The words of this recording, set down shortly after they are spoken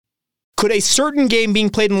Could a certain game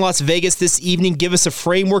being played in Las Vegas this evening give us a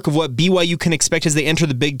framework of what BYU can expect as they enter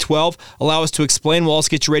the Big 12? Allow us to explain. We'll also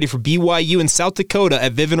get you ready for BYU in South Dakota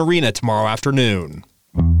at Vivint Arena tomorrow afternoon.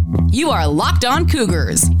 You are Locked On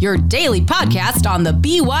Cougars, your daily podcast on the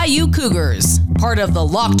BYU Cougars, part of the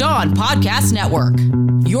Locked On Podcast Network.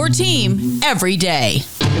 Your team every day.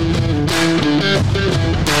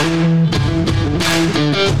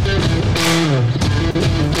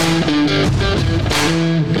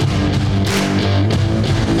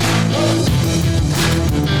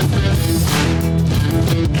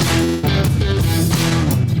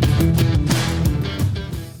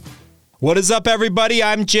 What is up, everybody?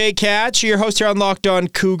 I'm Jay Katch, your host here on Locked On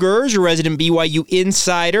Cougars, your resident BYU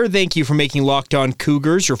insider. Thank you for making Locked On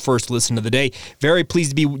Cougars your first listen of the day. Very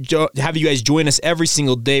pleased to have you guys join us every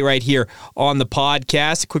single day right here on the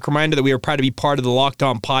podcast. A quick reminder that we are proud to be part of the Locked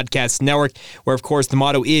On Podcast Network, where, of course, the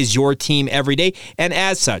motto is your team every day. And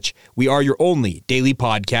as such, we are your only daily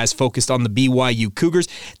podcast focused on the BYU Cougars.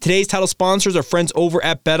 Today's title sponsors are friends over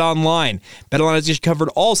at BetOnline. BetOnline has just covered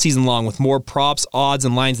all season long with more props, odds,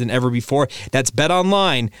 and lines than ever before. That's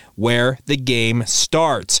BetOnline, where the game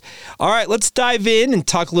starts. All right, let's dive in and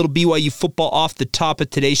talk a little BYU football off the top of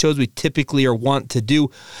today's show, as we typically are wont to do.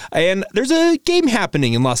 And there's a game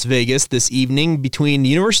happening in Las Vegas this evening between the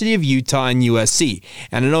University of Utah and USC.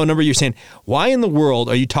 And I know a number of you are saying, why in the world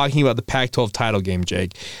are you talking about the Pac-12 title game,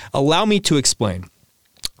 Jake? Allow me to explain.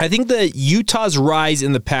 I think that Utah's rise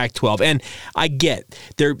in the Pac-12, and I get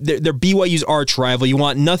they're BYU's arch rival. You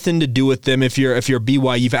want nothing to do with them if you're a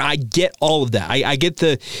BYU fan. I get all of that. I get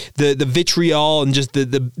the vitriol and just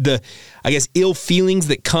the I guess ill feelings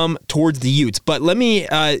that come towards the Utes. But let me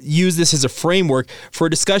use this as a framework for a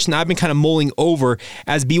discussion I've been kind of mulling over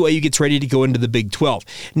as BYU gets ready to go into the Big 12.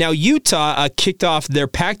 Now, Utah kicked off their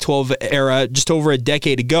Pac-12 era just over a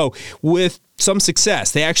decade ago with some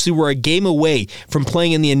success. They actually were a game away from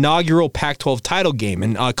playing in the inaugural Pac-12 title game,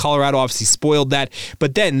 and Colorado obviously spoiled that.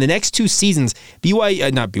 But then the next two seasons,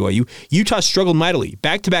 Utah struggled mightily.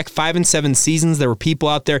 Back-to-back 5-7 seasons. There were people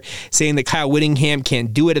out there saying that Kyle Whittingham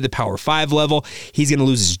can't do it at the Power 5 level. He's going to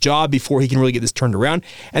lose his job before he can really get this turned around.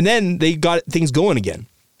 And then they got things going again.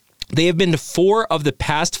 They have been to 4 of the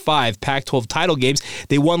past 5 Pac-12 title games.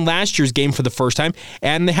 They won last year's game for the first time,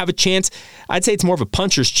 and they have a chance. I'd say it's more of a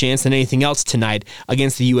puncher's chance than anything else tonight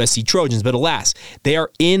against the USC Trojans. But alas, they are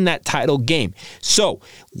in that title game. So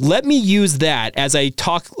let me use that as I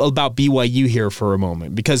talk about BYU here for a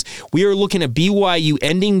moment, because we are looking at BYU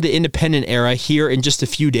ending the independent era here in just a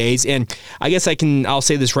few days. And I guess I'll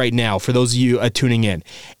say this right now for those of you tuning in.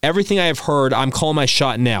 Everything I have heard, I'm calling my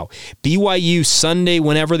shot now. BYU Sunday,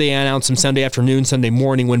 whenever they announce them, Sunday afternoon, Sunday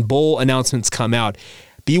morning, when bowl announcements come out,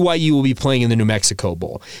 BYU will be playing in the New Mexico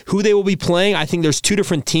Bowl. Who they will be playing, I think there's 2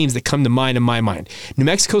 different teams that come to mind in my mind. New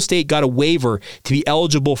Mexico State got a waiver to be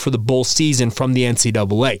eligible for the bowl season from the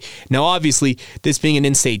NCAA. Now, obviously, this being an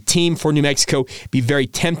in-state team for New Mexico, be very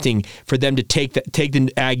tempting for them to take the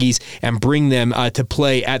Aggies and bring them to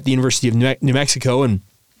play at the University of New Mexico and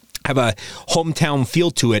have a hometown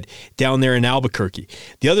feel to it down there in Albuquerque.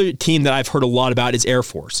 The other team that I've heard a lot about is Air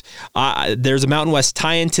Force. There's a Mountain West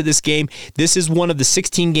tie-in to this game. This is one of the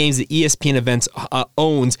 16 games that ESPN Events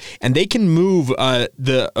owns, and they can move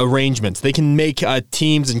the arrangements. They can make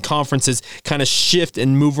teams and conferences kind of shift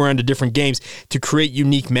and move around to different games to create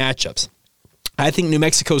unique matchups. I think New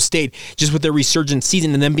Mexico State, just with their resurgent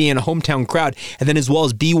season and them being a hometown crowd, and then as well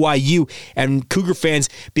as BYU and Cougar fans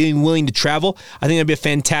being willing to travel, I think that'd be a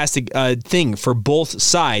fantastic thing for both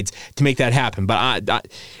sides to make that happen. But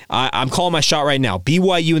I'm calling my shot right now.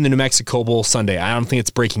 BYU in the New Mexico Bowl Sunday. I don't think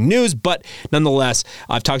it's breaking news, but nonetheless,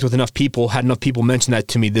 I've talked with enough people, had enough people mention that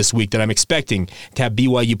to me this week that I'm expecting to have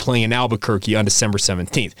BYU playing in Albuquerque on December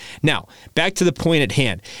 17th. Now, back to the point at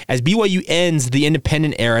hand. As BYU ends the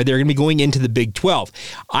independent era, they're going to be going into the Big 12.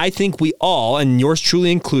 I think we all, and yours truly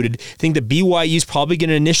included, think that BYU is probably going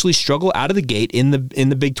to initially struggle out of the gate in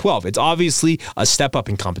the Big 12. It's obviously a step up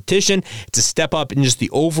in competition. It's a step up in just the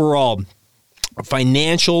overall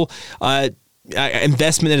financial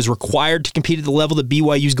investment that is required to compete at the level that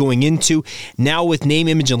BYU is going into. Now with name,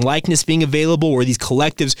 image, and likeness being available, where these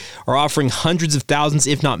collectives are offering hundreds of thousands,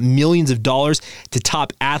 if not millions of dollars to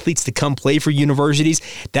top athletes to come play for universities,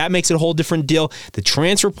 that makes it a whole different deal. The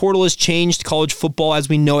transfer portal has changed college football as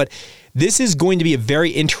we know it. This is going to be a very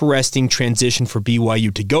interesting transition for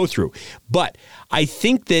BYU to go through. But I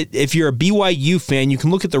think that if you're a BYU fan, you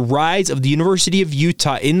can look at the rise of the University of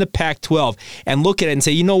Utah in the Pac-12 and look at it and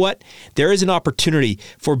say, you know what? There is an opportunity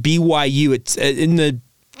for BYU. It's in the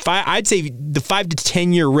I'd say the 5 to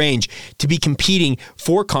 10 year range to be competing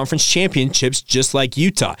for conference championships, just like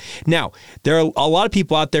Utah. Now, there are a lot of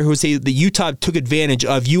people out there who say that Utah took advantage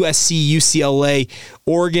of USC, UCLA,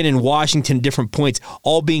 Oregon, and Washington at different points,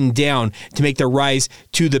 all being down to make their rise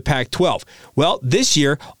to the Pac-12. Well, this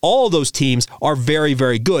year, all of those teams are very,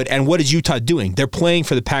 very good. And what is Utah doing? They're playing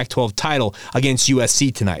for the Pac-12 title against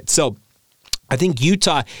USC tonight. So I think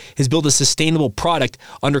Utah has built a sustainable product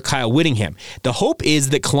under Kyle Whittingham. The hope is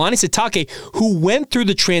that Kalani Sitake, who went through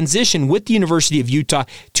the transition with the University of Utah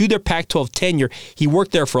to their Pac-12 tenure, he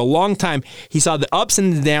worked there for a long time. He saw the ups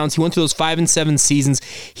and the downs. He went through those 5 and 7 seasons.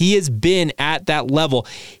 He has been at that level.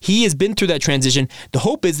 He has been through that transition. The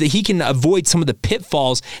hope is that he can avoid some of the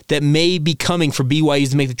pitfalls that may be coming for BYU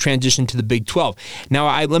to make the transition to the Big 12.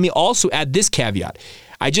 Now, let me also add this caveat.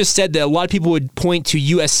 I just said that a lot of people would point to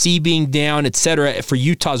USC being down, etc., for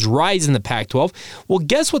Utah's rise in the Pac-12. Well,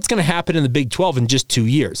 guess what's going to happen in the Big 12 in just 2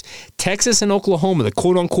 years? Texas and Oklahoma, the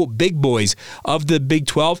quote-unquote big boys of the Big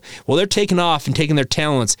 12, well, they're taking off and taking their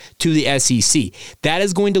talents to the SEC. That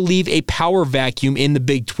is going to leave a power vacuum in the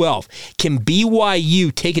Big 12. Can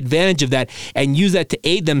BYU take advantage of that and use that to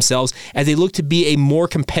aid themselves as they look to be a more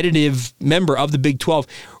competitive member of the Big 12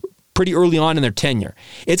 pretty early on in their tenure?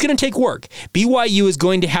 It's going to take work. BYU is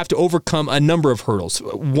going to have to overcome a number of hurdles.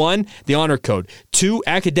 1, the honor code. 2,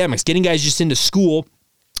 academics, getting guys just into school.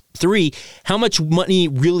 3, how much money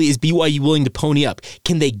really is BYU willing to pony up?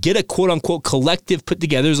 Can they get a quote-unquote collective put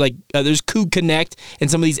together? There's Coug Connect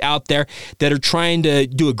and some of these out there that are trying to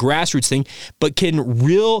do a grassroots thing, but can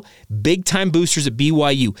real big-time boosters at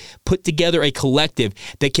BYU put together a collective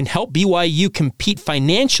that can help BYU compete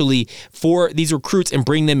financially for these recruits and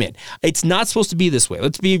bring them in? It's not supposed to be this way.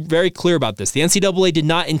 Let's be very clear about this. The NCAA did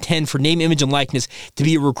not intend for name, image, and likeness to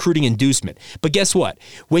be a recruiting inducement. But guess what?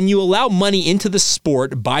 When you allow money into the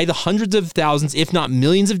sport by the hundreds of thousands, if not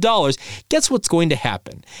millions of dollars, guess what's going to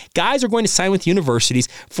happen? Guys are going to sign with universities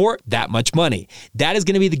for that much money. That is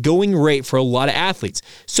going to be the going rate for a lot of athletes.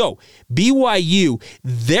 So BYU,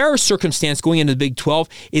 their circumstance going into the Big 12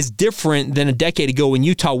 is different than a decade ago when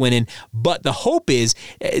Utah went in, but the hope is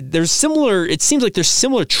it seems like there's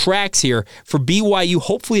similar tracks here for BYU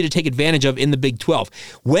hopefully to take advantage of in the Big 12.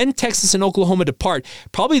 When Texas and Oklahoma depart,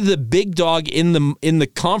 probably the big dog in the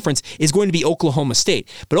conference is going to be Oklahoma State.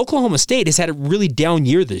 But Oklahoma State has had a really down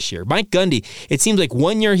year this year. Mike Gundy, it seems like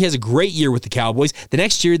 1 year he has a great year with the Cowboys. The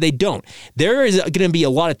next year they don't. There is going to be a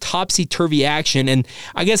lot of topsy-turvy action, and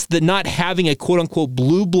I guess the not having a quote-unquote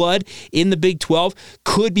blue blood in the Big 12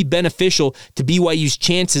 could be beneficial to BYU's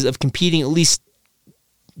chances of competing at least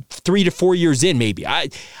 3 to 4 years in, maybe.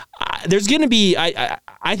 There's going to be,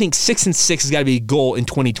 I think 6-6 has got to be a goal in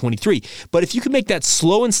 2023. But if you can make that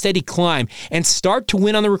slow and steady climb and start to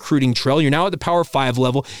win on the recruiting trail, you're now at the Power 5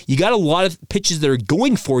 level. You got a lot of pitches that are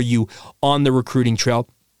going for you on the recruiting trail.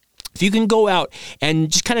 If you can go out and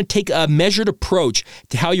just kind of take a measured approach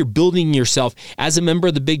to how you're building yourself as a member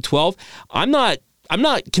of the Big 12, I'm not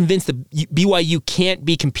convinced that BYU can't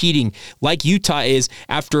be competing like Utah is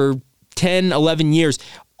after 10, 11 years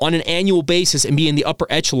on an annual basis and be in the upper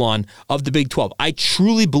echelon of the Big 12. I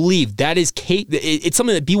truly believe that it's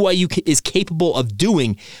something that BYU is capable of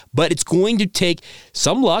doing, but it's going to take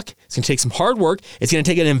some luck. It's going to take some hard work. It's going to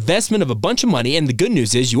take an investment of a bunch of money, and the good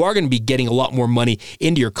news is you are going to be getting a lot more money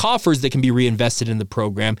into your coffers that can be reinvested in the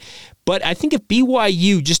program. But I think if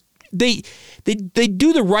BYU just They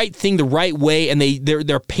do the right thing the right way, and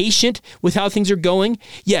they're patient with how things are going.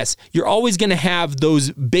 Yes, you're always going to have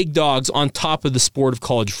those big dogs on top of the sport of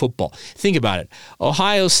college football. Think about it.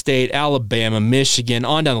 Ohio State, Alabama, Michigan,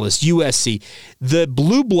 on down the list, USC. The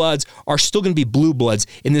blue bloods are still going to be blue bloods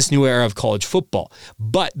in this new era of college football.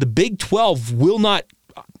 But the Big 12 will not,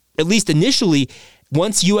 at least initially,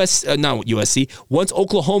 once once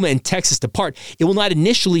Oklahoma and Texas depart, it will not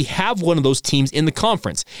initially have one of those teams in the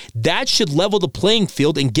conference. That should level the playing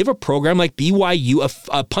field and give a program like BYU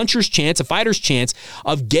a puncher's chance, a fighter's chance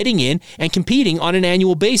of getting in and competing on an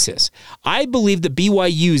annual basis. I believe that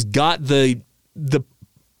BYU's got the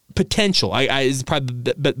potential, is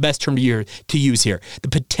probably the best term to use here, the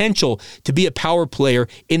potential to be a power player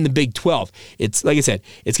in the Big 12. It's, like I said,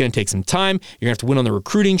 it's going to take some time. You're going to have to win on the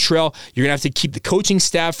recruiting trail. You're going to have to keep the coaching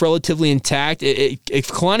staff relatively intact. If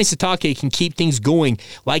Kalani Sitake can keep things going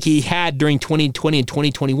like he had during 2020 and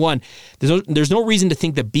 2021, there's no reason to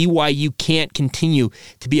think that BYU can't continue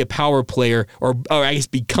to be a power player or I guess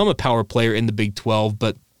become a power player in the Big 12,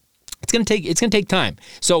 but it's going to take time.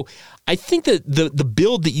 So I think that the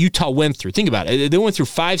build that Utah went through, think about it, they went through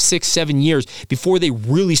 5, 6, 7 years before they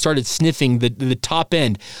really started sniffing the top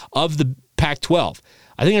end of the Pac-12.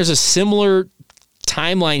 I think there's a similar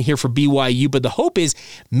timeline here for BYU, but the hope is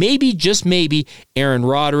maybe, just maybe, Aaron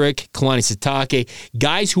Roderick, Kalani Sitake,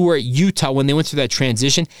 guys who were at Utah when they went through that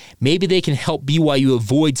transition, maybe they can help BYU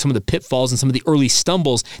avoid some of the pitfalls and some of the early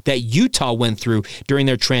stumbles that Utah went through during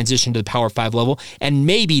their transition to the Power 5 level, and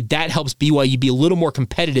maybe that helps BYU be a little more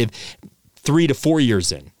competitive 3 to 4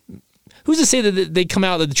 years in. Who's to say that they come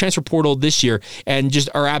out of the transfer portal this year and just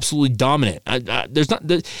are absolutely dominant?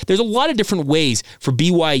 There's a lot of different ways for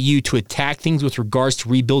BYU to attack things with regards to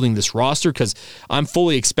rebuilding this roster, because I'm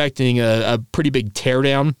fully expecting a pretty big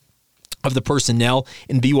teardown of the personnel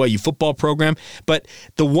in the BYU football program. But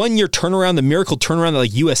the 1 year turnaround, the miracle turnaround that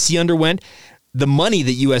like USC underwent, the money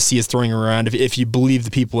that USC is throwing around, if you believe the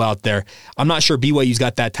people out there, I'm not sure BYU's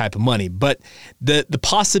got that type of money, but the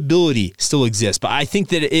possibility still exists. But I think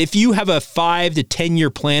that if you have a 5 to 10 year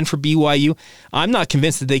plan for BYU, I'm not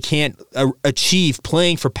convinced that they can't achieve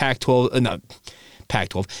playing for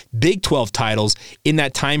Big 12 titles in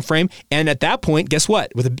that time frame. And at that point, guess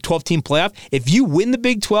what? With a 12-team playoff, if you win the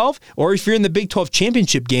Big 12, or if you're in the Big 12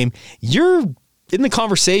 championship game, you're in the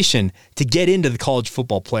conversation to get into the college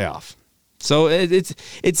football playoff. So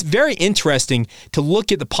it's very interesting to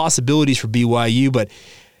look at the possibilities for BYU, but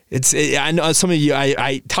I know some of you,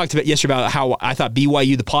 I talked about yesterday about how I thought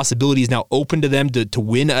BYU, the possibility is now open to them to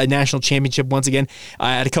win a national championship once again.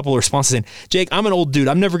 I had a couple of responses in. Jake, I'm an old dude.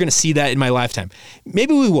 I'm never going to see that in my lifetime.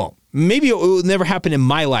 Maybe we won't. Maybe it will never happen in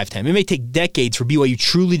my lifetime. It may take decades for BYU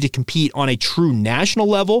truly to compete on a true national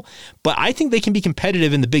level, but I think they can be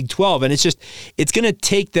competitive in the Big 12, and it's going to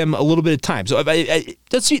take them a little bit of time. So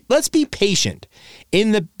let's be patient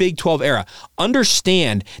in the Big 12 era.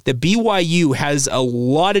 Understand that BYU has a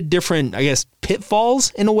lot of different,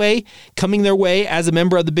 pitfalls in a way coming their way as a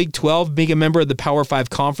member of the Big 12, being a member of the Power 5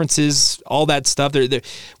 conferences, all that stuff. They're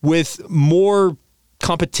with more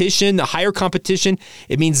competition, the higher competition,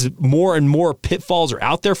 it means more and more pitfalls are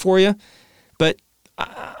out there for you. But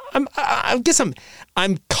I guess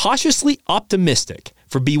I'm cautiously optimistic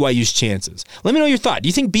for BYU's chances. Let me know your thought. Do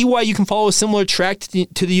you think BYU can follow a similar track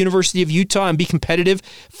to the University of Utah and be competitive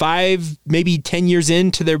 5, maybe 10 years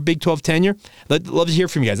into their Big 12 tenure? I'd love to hear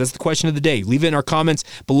from you guys. That's the question of the day. Leave it in our comments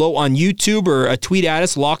below on YouTube, or tweet at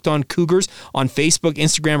us, Locked On Cougars, on Facebook,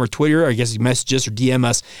 Instagram, or Twitter. I guess you message us or DM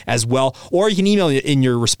us as well. Or you can email in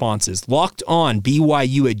your responses.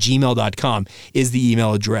 LockedOnBYU@gmail.com is the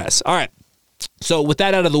email address. All right. So with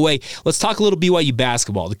that out of the way, let's talk a little BYU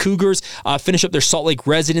basketball. The Cougars finish up their Salt Lake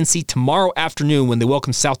residency tomorrow afternoon when they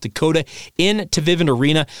welcome South Dakota into Vivint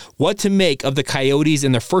Arena. What to make of the Coyotes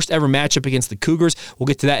in their first ever matchup against the Cougars? We'll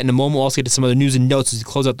get to that in a moment. We'll also get to some other news and notes as we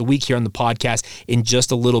close out the week here on the podcast in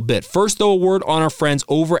just a little bit. First, though, a word on our friends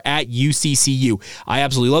over at UCCU. I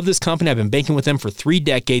absolutely love this company. I've been banking with them for 3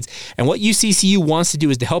 decades, and what UCCU wants to do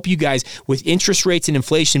is to help you guys with interest rates and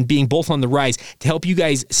inflation being both on the rise, to help you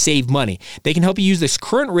guys save money. They can help you use this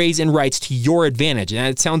current raise in rates to your advantage. And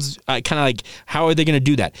it sounds kind of like, how are they going to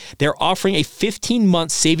do that? They're offering a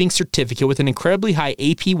 15-month savings certificate with an incredibly high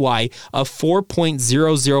APY of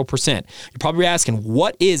 4.00%. You're probably asking,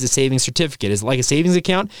 what is a savings certificate? Is it like a savings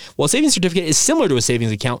account? Well, a savings certificate is similar to a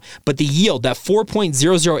savings account, but the yield, that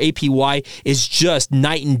 4.00 APY, is just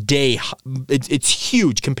night and day. It's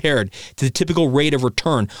huge compared to the typical rate of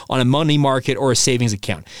return on a money market or a savings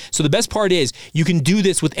account. So the best part is you can do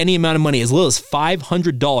this with any amount of money, as little as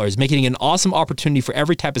 $500, making it an awesome opportunity for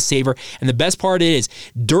every type of saver. And the best part is,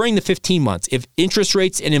 during the 15 months, if interest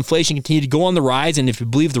rates and inflation continue to go on the rise, and if you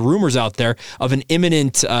believe the rumors out there of an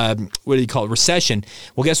imminent, recession,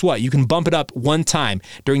 well, guess what? You can bump it up one time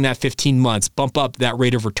during that 15 months, bump up that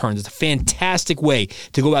rate of returns. It's a fantastic way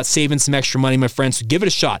to go about saving some extra money, my friends. So give it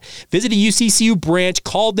a shot. Visit a UCCU branch,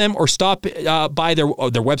 call them, or stop by their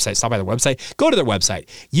website. Stop by their website. Go to their website,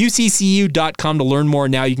 uccu.com, to learn more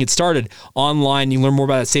now. You can get started online. You can learn more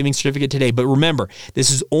about that savings certificate today. But remember, this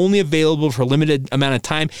is only available for a limited amount of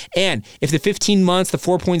time. And if the 15 months, the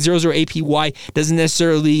 4.00 APY doesn't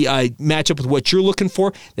necessarily match up with what you're looking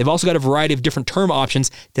for, they've also got a variety of different term options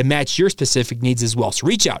to match your specific needs as well. So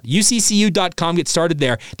reach out, uccu.com, get started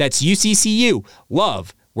there. That's UCCU.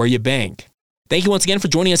 Love where you bank. Thank you once again for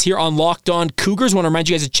joining us here on Locked On Cougars. I want to remind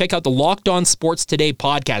you guys to check out the Locked On Sports Today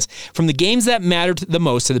podcast. From the games that mattered the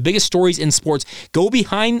most to the biggest stories in sports, go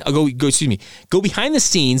behind the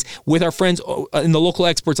scenes with our friends and the local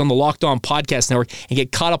experts on the Locked On Podcast Network and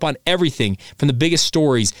get caught up on everything from the biggest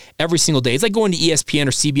stories every single day. It's like going to ESPN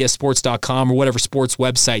or CBSSports.com or whatever sports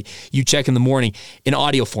website you check in the morning in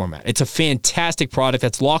audio format. It's a fantastic product.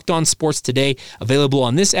 That's Locked On Sports Today, available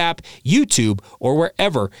on this app, YouTube, or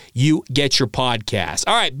wherever you get your podcasts. podcast.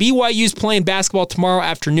 All right, BYU's playing basketball tomorrow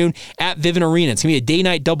afternoon at Vivint Arena. It's going to be a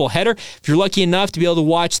day-night doubleheader. If you're lucky enough to be able to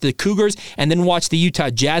watch the Cougars and then watch the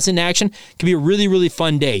Utah Jazz in action, it can be a really, really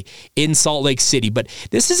fun day in Salt Lake City. But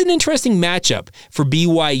this is an interesting matchup for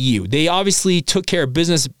BYU. They obviously took care of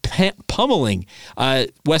business pummeling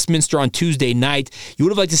Westminster on Tuesday night. You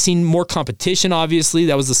would have liked to see more competition, obviously.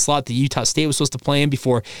 That was the slot that Utah State was supposed to play in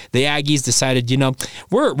before the Aggies decided,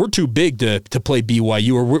 we're too big to play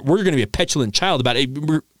BYU, or we're going to be a petulant child about it.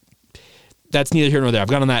 That's neither here nor there. I've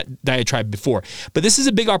gone on that diatribe before. But this is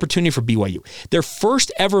a big opportunity for BYU. Their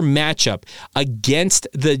first ever matchup against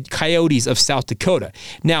the Coyotes of South Dakota.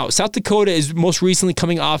 Now, South Dakota is most recently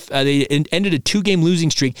coming off, they ended a 2-game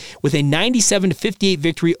losing streak with a 97-58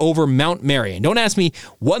 victory over Mount Mary. And don't ask me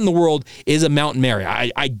what in the world is a Mount Mary.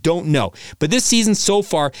 I don't know. But this season so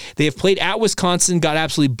far, they have played at Wisconsin, got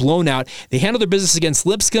absolutely blown out. They handled their business against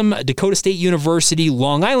Lipscomb, Dakota State University,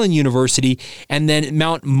 Long Island University, and then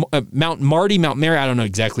Mount Mary, I don't know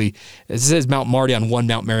exactly. It says Mount Marty on one,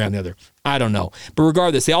 Mount Mary on the other. I don't know. But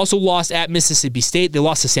regardless, they also lost at Mississippi State. They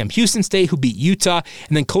lost to Sam Houston State, who beat Utah,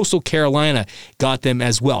 and then Coastal Carolina got them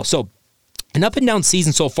as well. So an up-and-down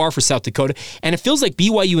season so far for South Dakota, and it feels like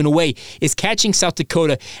BYU, in a way, is catching South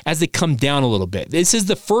Dakota as they come down a little bit. This is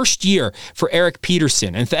the first year for Eric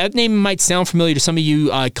Peterson, and that name might sound familiar to some of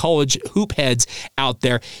you college hoop heads out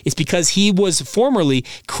there. It's because he was formerly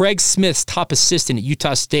Craig Smith's top assistant at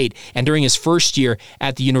Utah State, and during his first year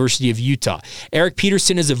at the University of Utah. Eric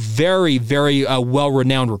Peterson is a very, very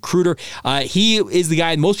well-renowned recruiter. He is the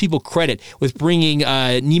guy most people credit with bringing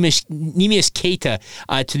Neemias Queta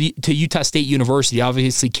to Utah State University.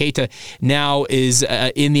 Obviously, Keita now is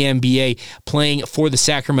in the NBA playing for the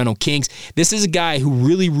Sacramento Kings. This is a guy who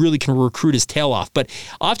really, really can recruit his tail off, but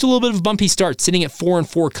off to a little bit of a bumpy start, sitting at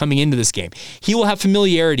 4-4 coming into this game. He will have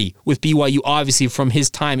familiarity with BYU, obviously, from his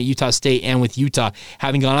time at Utah State and with Utah,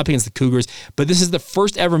 having gone up against the Cougars, but this is the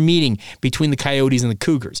first ever meeting between the Coyotes and the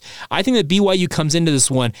Cougars. I think that BYU comes into this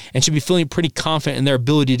one and should be feeling pretty confident in their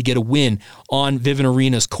ability to get a win on Vivint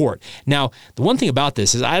Arena's court. Now, the one thing about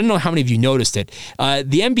this is, I don't know how many of you noticed it.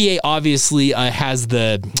 The NBA obviously has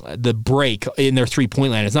the break in their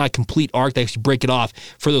three-point line. It's not a complete arc. They actually break it off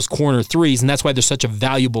for those corner threes, and that's why they're such a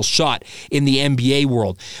valuable shot in the NBA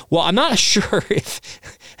world. Well, I'm not sure if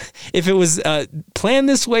it was planned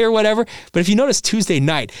this way or whatever, but if you notice Tuesday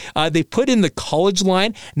night, they put in the college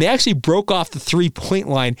line, and they actually broke off the three-point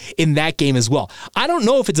line in that game as well. I don't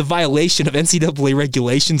know if it's a violation of NCAA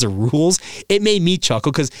regulations or rules. It made me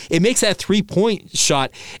chuckle because it makes that three-point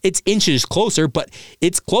shot, it's inches closer, but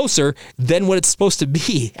it's closer than what it's supposed to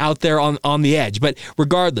be out there on the edge. But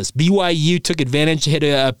regardless, BYU took advantage, hit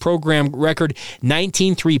a program record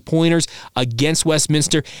 19 three-pointers against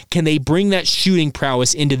Westminster. Can they bring that shooting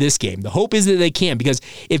prowess into this game? The hope is that they can, because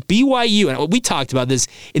if BYU, and we talked about this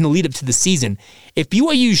in the lead up to the season, if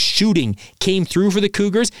BYU's shooting came through for the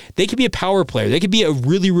Cougars, they could be a power player. They could be a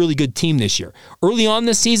really, really good team this year. Early on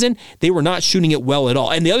this season, they were not shooting it well at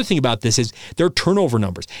all. And the other thing about this is their turnover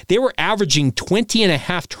numbers. They were averaging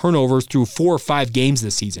 20.5 turnovers through 4 or 5 games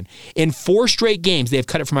this season. In 4 straight games, they have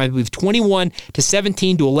cut it from, I believe, 21 to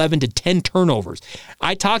 17 to 11 to 10 turnovers.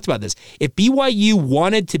 I talked about this. If BYU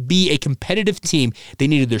wanted to be a competitive team, they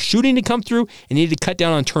needed their shooting to come through and needed to cut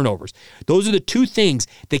down on turnovers. Those are the two things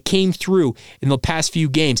that came through in the past few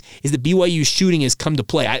games, is that BYU's shooting has come to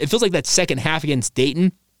play. It feels like that second half against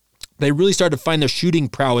Dayton, they really started to find their shooting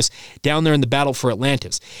prowess down there in the battle for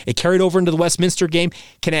Atlantis. It carried over into the Westminster game.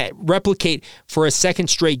 Can it replicate for a second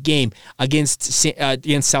straight game against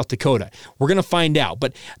South Dakota? We're going to find out.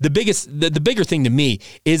 But the bigger thing to me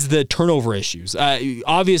is the turnover issues.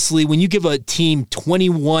 Obviously, when you give a team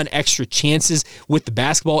 21 extra chances with the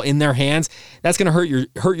basketball in their hands, that's going to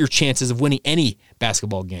hurt your chances of winning any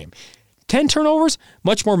basketball game. 10 turnovers,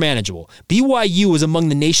 much more manageable. BYU was among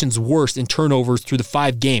the nation's worst in turnovers through the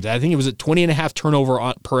 5 games. I think it was at 20.5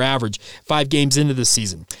 turnover per average 5 games into the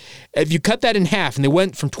season. If you cut that in half, and they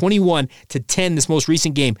went from 21 to 10 this most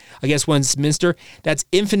recent game against Westminster, that's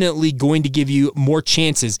infinitely going to give you more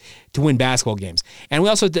chances to win basketball games. And we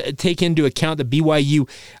also take into account that BYU,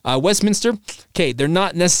 Westminster, okay, they're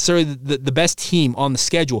not necessarily the best team on the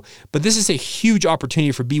schedule, but this is a huge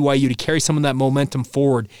opportunity for BYU to carry some of that momentum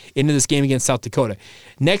forward into this game against South Dakota.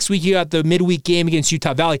 Next week, you got the midweek game against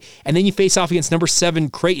Utah Valley, and then you face off against number 7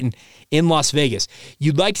 Creighton in Las Vegas.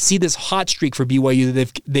 You'd like to see this hot streak for BYU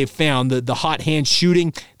that they've found, the hot hand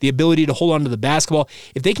shooting, the ability to hold on to the basketball.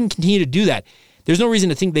 If they can continue to do that, there's no reason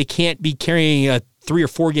to think they can't be carrying a 3 or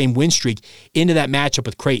 4 game win streak into that matchup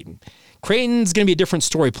with Creighton. Creighton's going to be a different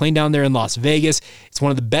story playing down there in Las Vegas. It's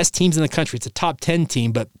one of the best teams in the country. It's a top 10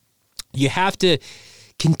 team, but you have to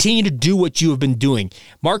Continue to do what you have been doing.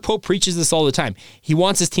 Mark Pope preaches this all the time. He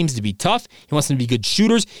wants his teams to be tough. He wants them to be good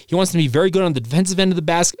shooters. He wants them to be very good on the defensive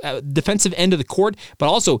end of the court, but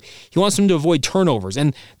also he wants them to avoid turnovers.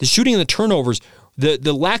 And the shooting and the turnovers,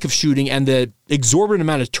 the lack of shooting and the exorbitant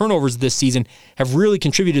amount of turnovers this season have really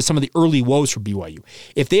contributed to some of the early woes for BYU.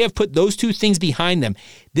 If they have put those two things behind them,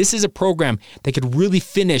 this is a program that could really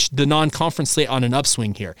finish the non-conference slate on an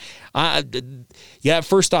upswing here.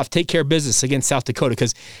 First off, take care of business against South Dakota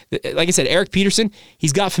because, like I said, Eric Peterson,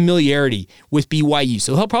 he's got familiarity with BYU,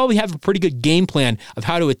 so he'll probably have a pretty good game plan of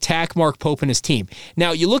how to attack Mark Pope and his team.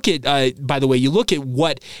 Now, you look at, by the way, you look at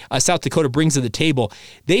what South Dakota brings to the table.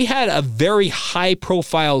 They had a very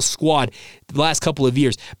high-profile squad the last couple of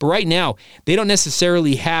years, but right now they don't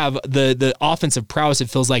necessarily have the offensive prowess, it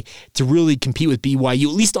feels like, to really compete with BYU,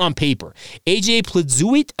 at least on paper. AJ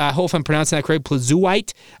Plazouit, I hope I'm pronouncing that correct,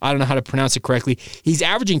 Plazouit, I don't know how to pronounce it correctly. He's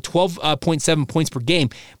averaging 12.7 points per game,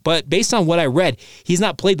 but based on what I read, he's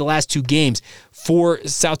not played the last two games for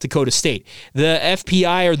South Dakota State. The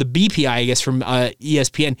FPI, or the BPI, I guess, from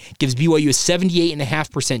ESPN gives BYU a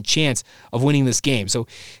 78.5% chance of winning this game. So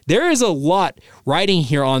there is a lot riding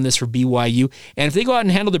here on this for BYU, and if they go out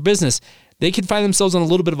and handle their business, they could find themselves on a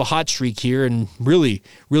little bit of a hot streak here and really,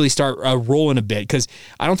 really start rolling a bit, because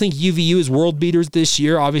I don't think UVU is world beaters this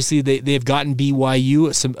year. Obviously, they've gotten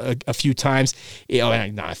BYU a few times,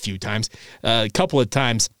 not a few times, a couple of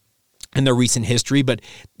times in their recent history, but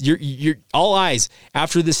you're all eyes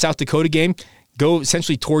after this South Dakota game go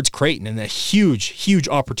essentially towards Creighton and a huge, huge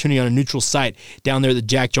opportunity on a neutral site down there at the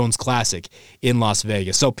Jack Jones Classic in Las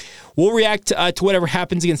Vegas. So we'll react to whatever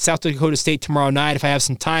happens against South Dakota State tomorrow night. If I have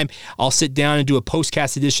some time, I'll sit down and do a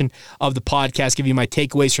postcast edition of the podcast, give you my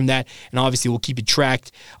takeaways from that, and obviously we'll keep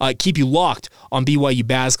you locked on BYU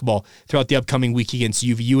basketball throughout the upcoming week against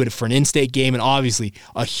UVU for an in-state game, and obviously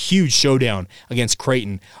a huge showdown against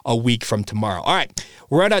Creighton a week from tomorrow. All right,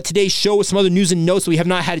 we're out today's show with some other news and notes that we have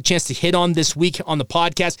not had a chance to hit on this week on the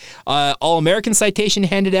podcast. All-American citation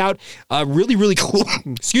handed out. Really, really cool.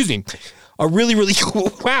 Excuse me. A really, really cool.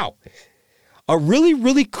 Wow. A really,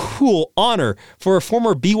 really cool honor for a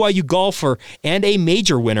former BYU golfer and a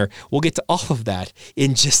major winner. We'll get to all of that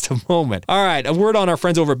in just a moment. All right, a word on our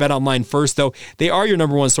friends over at BetOnline first, though. They are your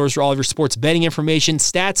number one source for all of your sports betting information,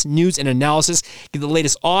 stats, news, and analysis. Get the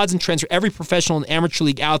latest odds and trends for every professional and amateur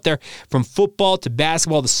league out there, from football to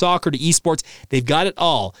basketball to soccer to esports. They've got it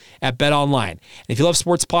all at BetOnline. And if you love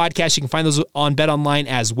sports podcasts, you can find those on BetOnline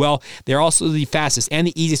as well. They're also the fastest and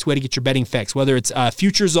the easiest way to get your betting fix, whether it's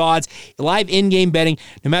futures odds, live in-game betting,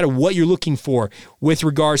 no matter what you're looking for with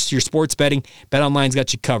regards to your sports betting, BetOnline's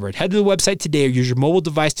got you covered. Head to the website today or use your mobile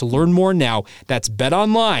device to learn more now. That's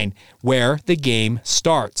BetOnline, where the game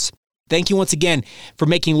starts. Thank you once again for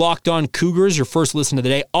making Locked On Cougars your first listen of the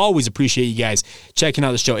day. Always appreciate you guys checking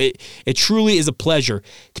out the show. It truly is a pleasure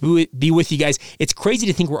to be with you guys. It's crazy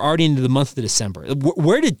to think we're already into the month of December.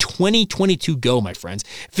 Where did 2022 go, my friends?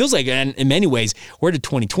 It feels like, in many ways, where did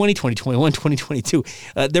 2020, 2021, 2022?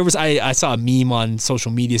 I saw a meme on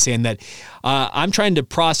social media saying that I'm trying to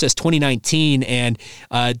process 2019 and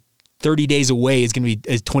 30 days away is going to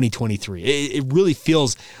be 2023. It really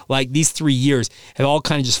feels like these 3 years have all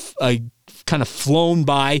kind of just flown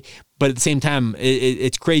by, but at the same time,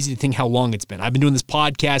 it's crazy to think how long it's been. I've been doing this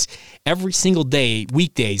podcast every single day,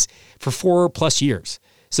 weekdays, for 4+ years.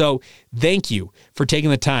 So thank you for taking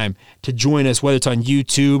the time to join us, whether it's on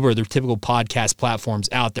YouTube or the typical podcast platforms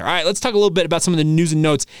out there. All right, let's talk a little bit about some of the news and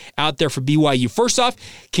notes out there for BYU. First off,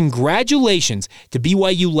 congratulations to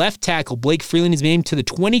BYU left tackle Blake Freeland. He's named to the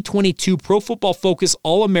 2022 Pro Football Focus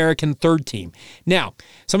All-American third team. Now,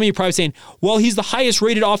 some of you are probably saying, well, he's the highest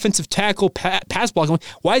rated offensive tackle pass blocking.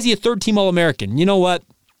 Why is he a third team All-American? You know what?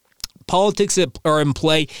 Politics are in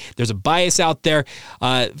play. There's a bias out there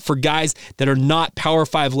for guys that are not Power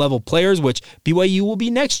 5 level players, which BYU will be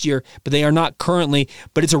next year, but they are not currently.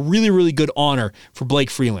 But it's a really, really good honor for Blake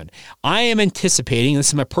Freeland. I am anticipating, this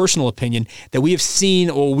is my personal opinion, that we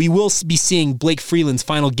will be seeing Blake Freeland's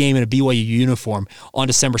final game in a BYU uniform on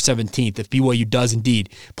December 17th if BYU does indeed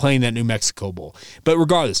play in that New Mexico Bowl. But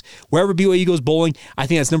regardless, wherever BYU goes bowling, I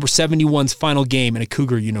think that's number 71's final game in a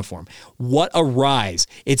Cougar uniform. What a rise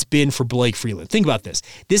it's been for Blake Freeland. Think about this.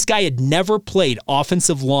 This guy had never played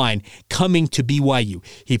offensive line coming to BYU.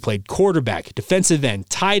 He played quarterback, defensive end,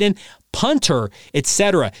 tight end, punter,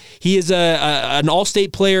 etc. He is an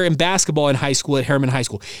all-state player in basketball in high school at Harriman High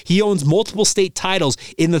School. He owns multiple state titles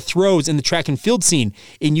in the throws in the track and field scene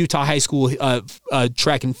in Utah High School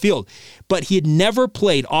track and field. But he had never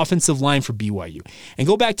played offensive line for BYU. And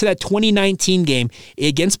go back to that 2019 game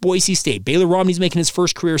against Boise State. Baylor Romney's making his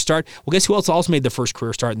first career start. Well, guess who else also made their first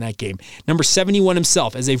career start in that game? Number 71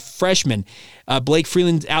 himself as a freshman. Blake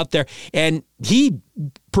Freeland's out there. And he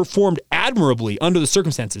performed admirably under the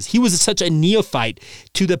circumstances. He was such a neophyte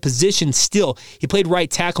to the position still. He played right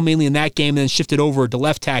tackle mainly in that game and then shifted over to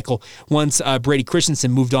left tackle once Brady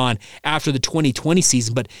Christensen moved on after the 2020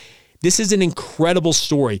 season. But this is an incredible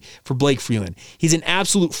story for Blake Freeland. He's an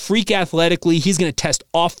absolute freak athletically. He's going to test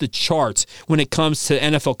off the charts when it comes to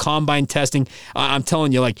NFL combine testing. I'm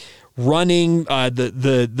telling you, like running,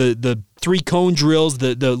 the three-cone drills,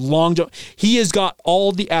 the long jump. He has got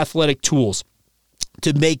all the athletic tools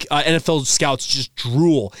to make NFL scouts just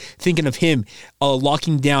drool thinking of him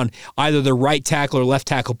locking down either the right tackle or left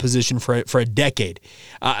tackle position for a decade.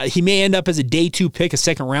 He may end up as a day 2 pick, a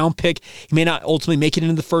second-round pick. He may not ultimately make it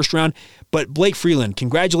into the first round, but Blake Freeland,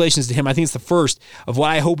 congratulations to him. I think it's the first of what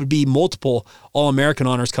I hope would be multiple All-American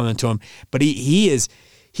honors coming to him. But he is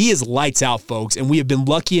lights out, folks, and we have been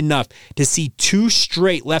lucky enough to see 2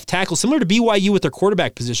 straight left tackles, similar to BYU with their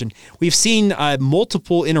quarterback position. We've seen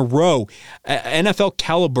multiple in a row NFL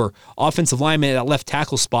caliber offensive linemen at that left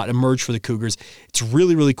tackle spot emerge for the Cougars. It's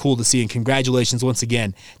really, really cool to see, and congratulations once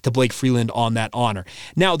again to Blake Freeland on that honor.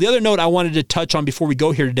 Now, the other note I wanted to touch on before we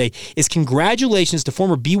go here today is congratulations to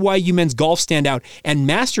former BYU men's golf standout and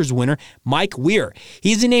Masters winner Mike Weir.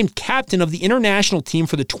 He's named captain of the international team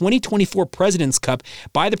for the 2024 President's Cup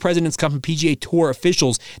by the President's Cup and PGA Tour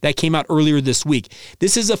officials that came out earlier this week.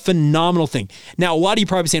 This is a phenomenal thing. Now, a lot of you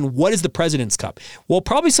probably saying, what is the President's Cup? Well,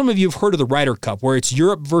 probably some of you have heard of the Ryder Cup, where it's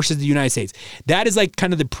Europe versus the United States. That is like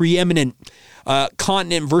kind of the preeminent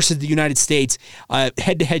continent versus the United States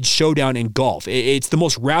head-to-head showdown in golf. It's the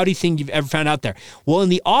most rowdy thing you've ever found out there. Well, in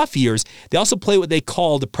the off years, they also play what they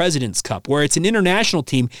call the President's Cup, where it's an international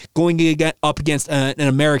team going up against an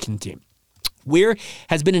American team. Weir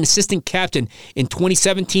has been an assistant captain in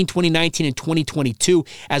 2017, 2019, and 2022,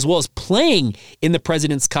 as well as playing in the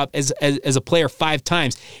President's Cup as a player 5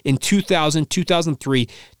 times in 2000, 2003,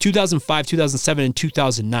 2005, 2007, and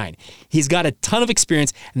 2009. He's got a ton of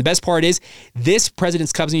experience, and the best part is this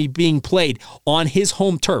President's Cup is being played on his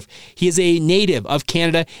home turf. He is a native of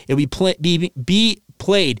Canada. It'll be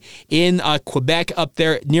played in Quebec up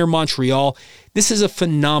there near Montreal. This is a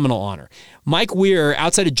phenomenal honor. Mike Weir,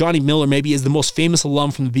 outside of Johnny Miller, maybe is the most famous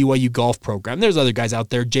alum from the BYU golf program. There's other guys out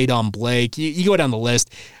there, Jadon Blake. You go down the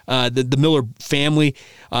list. The Miller family,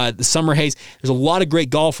 the Summerhays. There's a lot of great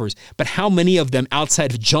golfers, but how many of them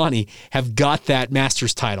outside of Johnny have got that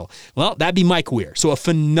Masters title? Well, that'd be Mike Weir. So a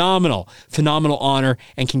phenomenal, phenomenal honor,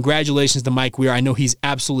 and congratulations to Mike Weir. I know he's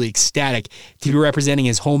absolutely ecstatic to be representing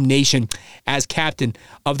his home nation as captain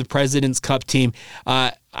of the President's Cup team.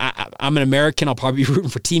 I'm an American. I'll probably be rooting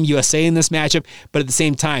for Team USA in this matchup, but at the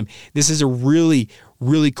same time, this is a really,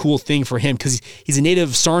 really cool thing for him because he's a native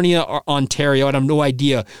of Sarnia, Ontario, and I have no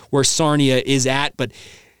idea where Sarnia is at, but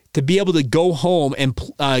to be able to go home and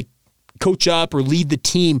coach up or lead the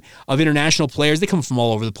team of international players, they come from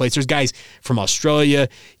all over the place. There's guys from Australia,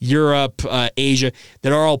 Europe, Asia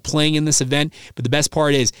that are all playing in this event, but the best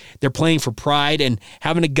part is they're playing for pride, and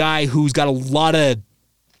having a guy who's got a lot of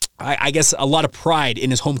pride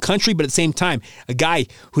in his home country, but at the same time, a guy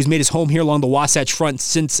who's made his home here along the Wasatch Front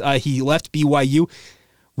since he left BYU.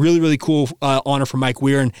 Really, really cool honor for Mike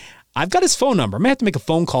Weir. And I've got his phone number. I may have to make a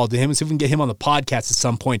phone call to him and see if we can get him on the podcast at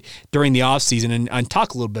some point during the offseason and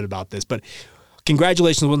talk a little bit about this. But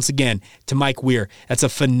congratulations once again to Mike Weir. That's a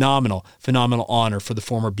phenomenal, phenomenal honor for the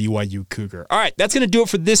former BYU Cougar. All right, that's going to do it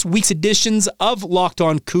for this week's editions of Locked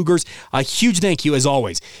On Cougars. A huge thank you, as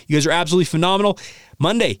always. You guys are absolutely phenomenal.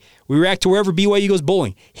 Monday, we react to wherever BYU goes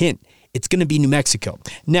bowling. Hint, it's going to be New Mexico.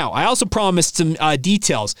 Now, I also promised some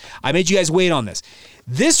details. I made you guys wait on this.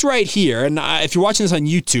 This right here, and if you're watching this on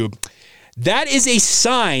YouTube, that is a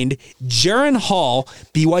signed Jaren Hall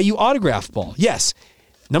BYU autograph ball. Yes,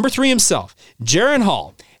 number 3 himself, Jaren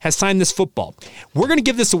Hall, has signed this football. We're going to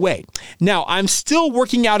give this away. Now, I'm still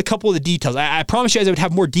working out a couple of the details. I promised you guys I would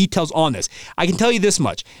have more details on this. I can tell you this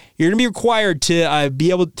much. You're going to be required to be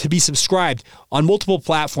able to be subscribed on multiple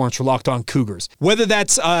platforms for Locked On Cougars. Whether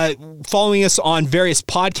that's following us on various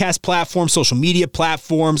podcast platforms, social media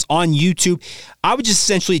platforms, on YouTube, I would just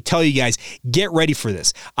essentially tell you guys, get ready for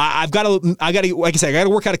this. I got to, like I said, I got to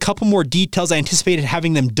work out a couple more details. I anticipated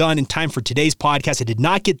having them done in time for today's podcast. I did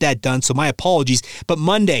not get that done, so my apologies. But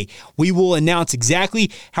Monday, Monday, we will announce exactly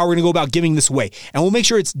how we're going to go about giving this away. And we'll make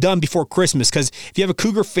sure it's done before Christmas, because if you have a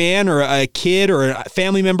Cougar fan or a kid or a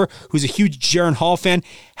family member who's a huge Jaren Hall fan,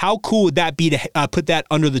 how cool would that be to put that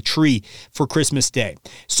under the tree for Christmas Day?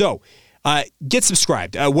 So, get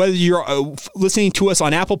subscribed. Whether you're listening to us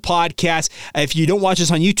on Apple Podcasts, if you don't watch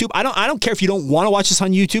us on YouTube, I don't care if you don't want to watch us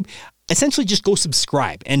on YouTube. Essentially, just go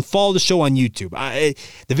subscribe and follow the show on YouTube.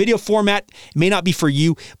 The video format may not be for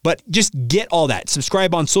you, but just get all that.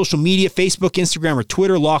 Subscribe on social media, Facebook, Instagram, or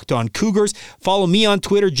Twitter, Locked On Cougars. Follow me on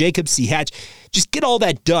Twitter, Jacob C. Hatch. Just get all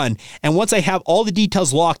that done. And once I have all the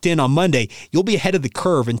details locked in on Monday, you'll be ahead of the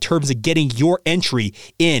curve in terms of getting your entry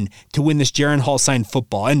in to win this Jaren Hall signed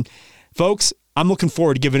football. And folks, I'm looking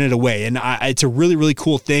forward to giving it away, and it's a really, really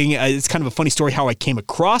cool thing. It's kind of a funny story how I came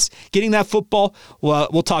across getting that football. Well,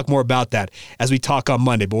 we'll talk more about that as we talk on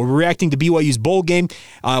Monday, but we're reacting to BYU's bowl game.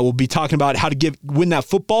 We'll be talking about how to win that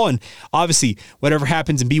football, and obviously whatever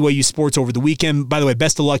happens in BYU sports over the weekend. By the way,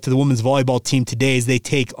 best of luck to the women's volleyball team today as they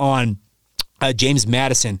take on James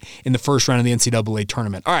Madison in the first round of the NCAA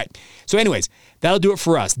tournament. All right, so anyways, that'll do it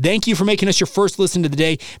for us. Thank you for making us your first listen to the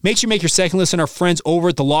day. Make sure you make your second listen our friends over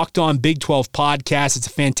at the Locked On Big 12 podcast. It's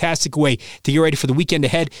a fantastic way to get ready for the weekend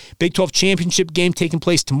ahead. Big 12 championship game taking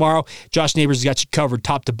place tomorrow. Josh Neighbors has got you covered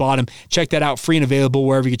top to bottom. Check that out, free and available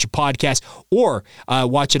wherever you get your podcast, or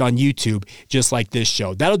watch it on YouTube just like this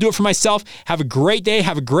show. That'll do it for myself. Have a great day.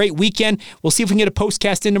 Have a great weekend. We'll see if we can get a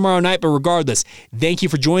postcast in tomorrow night, but regardless, thank you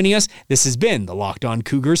for joining us. This has been the Locked On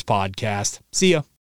Cougars podcast. See ya.